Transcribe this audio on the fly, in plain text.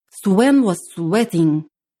Swen was sweating.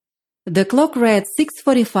 The clock read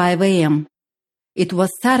 6:45 a.m. It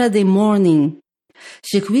was Saturday morning.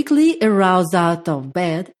 She quickly aroused out of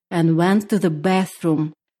bed and went to the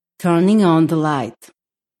bathroom, turning on the light.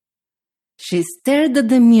 She stared at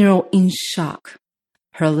the mirror in shock.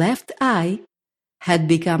 Her left eye had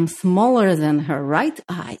become smaller than her right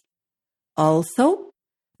eye. Also,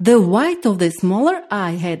 the white of the smaller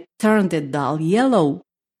eye had turned a dull yellow.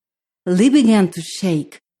 Lee began to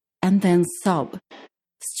shake and then sob.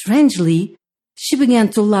 Strangely, she began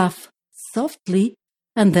to laugh softly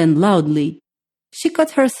and then loudly. She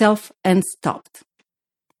caught herself and stopped.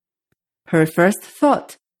 Her first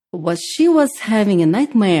thought was she was having a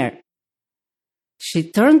nightmare. She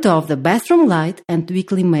turned off the bathroom light and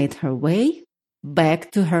quickly made her way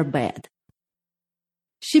back to her bed.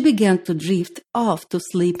 She began to drift off to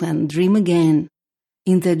sleep and dream again.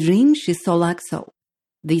 In the dream, she saw Laxo.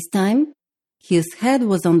 This time, his head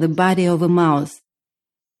was on the body of a mouse.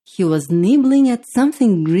 He was nibbling at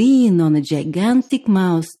something green on a gigantic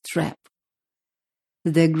mouse trap.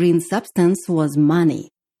 The green substance was money.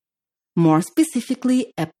 More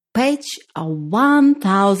specifically, a patch of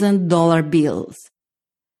 $1,000 bills.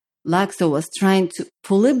 Laxo was trying to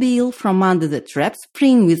pull a bill from under the trap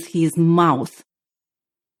spring with his mouth.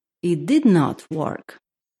 It did not work.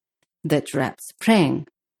 The trap sprang,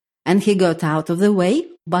 and he got out of the way,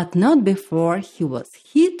 but not before he was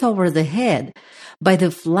hit over the head by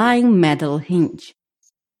the flying metal hinge.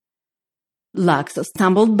 Laxo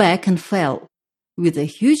stumbled back and fell, with a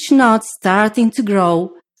huge knot starting to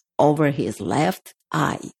grow over his left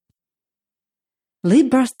eye. Lee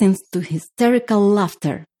burst into hysterical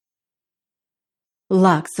laughter.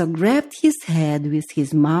 Laxo grabbed his head with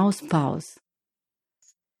his mouse paws.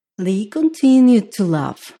 Lee continued to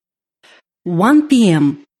laugh. 1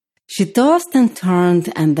 p.m. She tossed and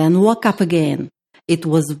turned and then woke up again. It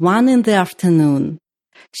was 1 in the afternoon.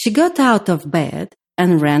 She got out of bed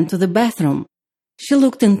and ran to the bathroom. She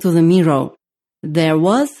looked into the mirror. There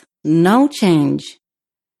was no change.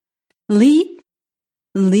 Lee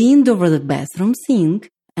leaned over the bathroom sink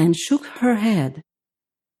and shook her head.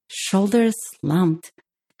 Shoulders slumped.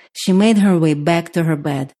 She made her way back to her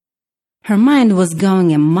bed. Her mind was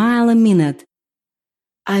going a mile a minute.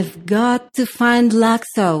 I've got to find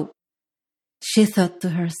Laxo, she thought to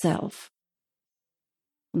herself.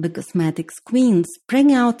 The cosmetics queen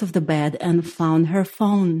sprang out of the bed and found her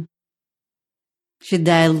phone. She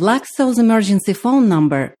dialed Laxo's emergency phone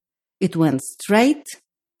number. It went straight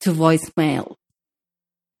to voicemail.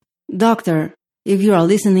 Doctor, if you are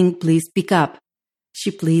listening, please pick up,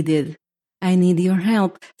 she pleaded. I need your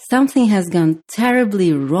help. Something has gone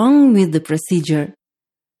terribly wrong with the procedure.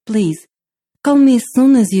 Please, call me as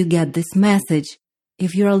soon as you get this message.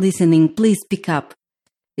 If you are listening, please pick up.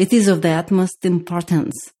 It is of the utmost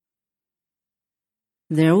importance.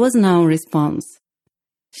 There was no response.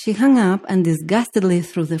 She hung up and disgustedly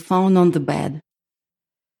threw the phone on the bed.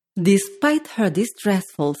 Despite her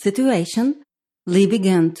distressful situation, Lee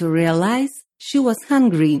began to realize she was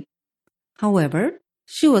hungry. However,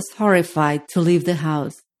 she was horrified to leave the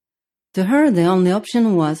house. To her, the only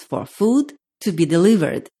option was for food to be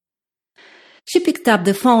delivered. She picked up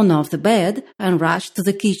the phone off the bed and rushed to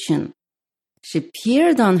the kitchen. She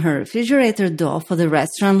peered on her refrigerator door for the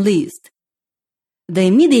restaurant list. The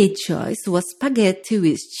immediate choice was spaghetti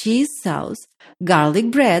with cheese sauce,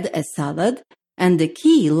 garlic bread, a salad, and a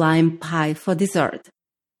key lime pie for dessert.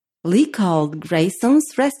 Lee called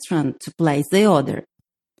Grayson's restaurant to place the order.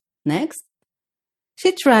 Next,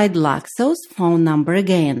 she tried Laxo's phone number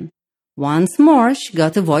again. Once more, she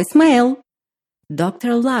got a voicemail.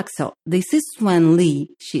 Dr. Laxo, this is Swen Lee,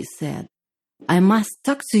 she said. I must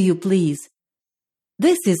talk to you, please.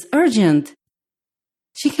 This is urgent.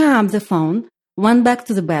 She hung up the phone, went back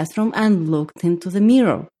to the bathroom, and looked into the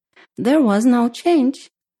mirror. There was no change.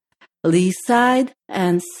 Lee sighed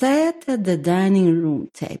and sat at the dining room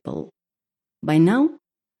table. By now,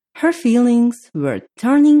 her feelings were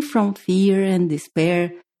turning from fear and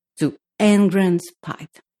despair to anger and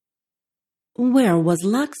spite. Where was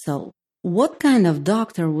Laxo? What kind of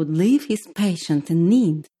doctor would leave his patient in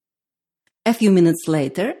need? A few minutes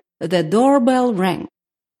later, the doorbell rang.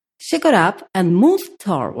 She got up and moved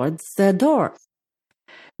towards the door.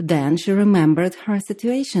 Then she remembered her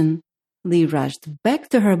situation. Lee rushed back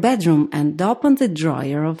to her bedroom and opened the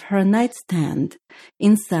drawer of her nightstand.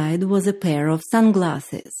 Inside was a pair of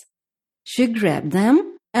sunglasses. She grabbed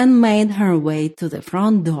them and made her way to the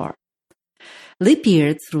front door. Lee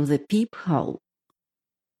peered through the peephole.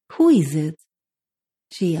 Who is it?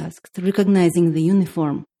 She asked, recognizing the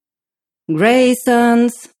uniform.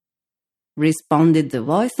 Grayson's, responded the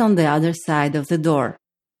voice on the other side of the door.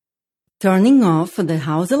 turning off the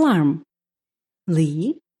house alarm.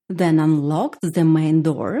 Lee then unlocked the main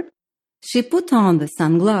door. She put on the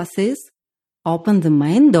sunglasses, opened the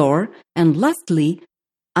main door, and lastly,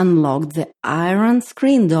 unlocked the iron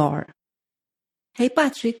screen door. "Hey,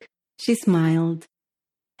 Patrick," she smiled.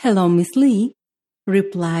 "Hello, Miss Lee,"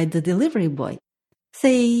 replied the delivery boy.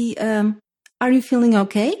 "Say, are you feeling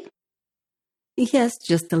okay?" "Yes,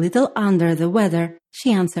 just a little under the weather,"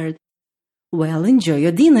 she answered. "Well, enjoy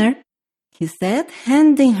your dinner," he said,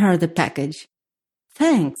 handing her the package.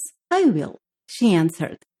 "Thanks, I will," she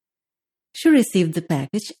answered. She received the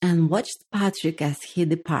package and watched Patrick as he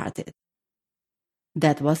departed.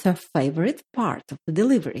 That was her favorite part of the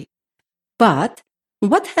delivery. But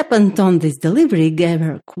what happened on this delivery gave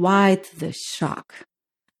her quite the shock.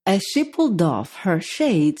 As she pulled off her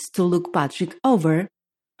shades to look Patrick over,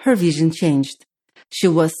 her vision changed. She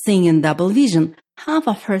was seeing in double vision. Half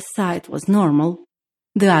of her sight was normal.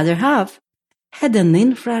 The other half had an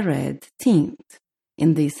infrared tint.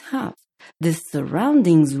 In this half, the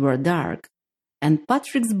surroundings were dark, and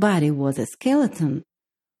Patrick's body was a skeleton,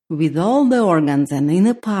 with all the organs and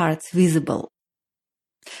inner parts visible.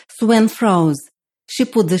 Swen froze. She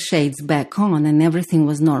put the shades back on and everything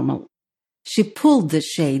was normal. She pulled the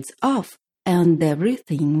shades off and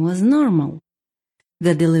everything was normal.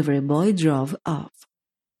 The delivery boy drove off.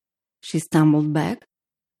 She stumbled back,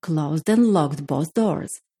 closed and locked both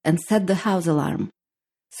doors, and set the house alarm.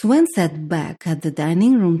 Swen sat back at the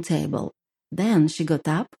dining room table. Then she got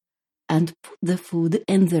up and put the food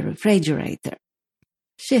in the refrigerator.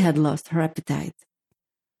 She had lost her appetite.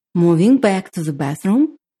 Moving back to the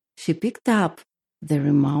bathroom, she picked up the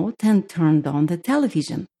remote and turned on the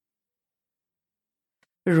television.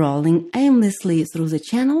 Rolling aimlessly through the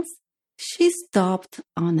channels, she stopped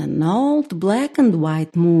on an old black and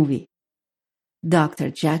white movie,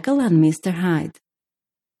 Dr. Jekyll and Mr. Hyde.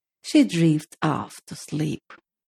 She drifted off to sleep.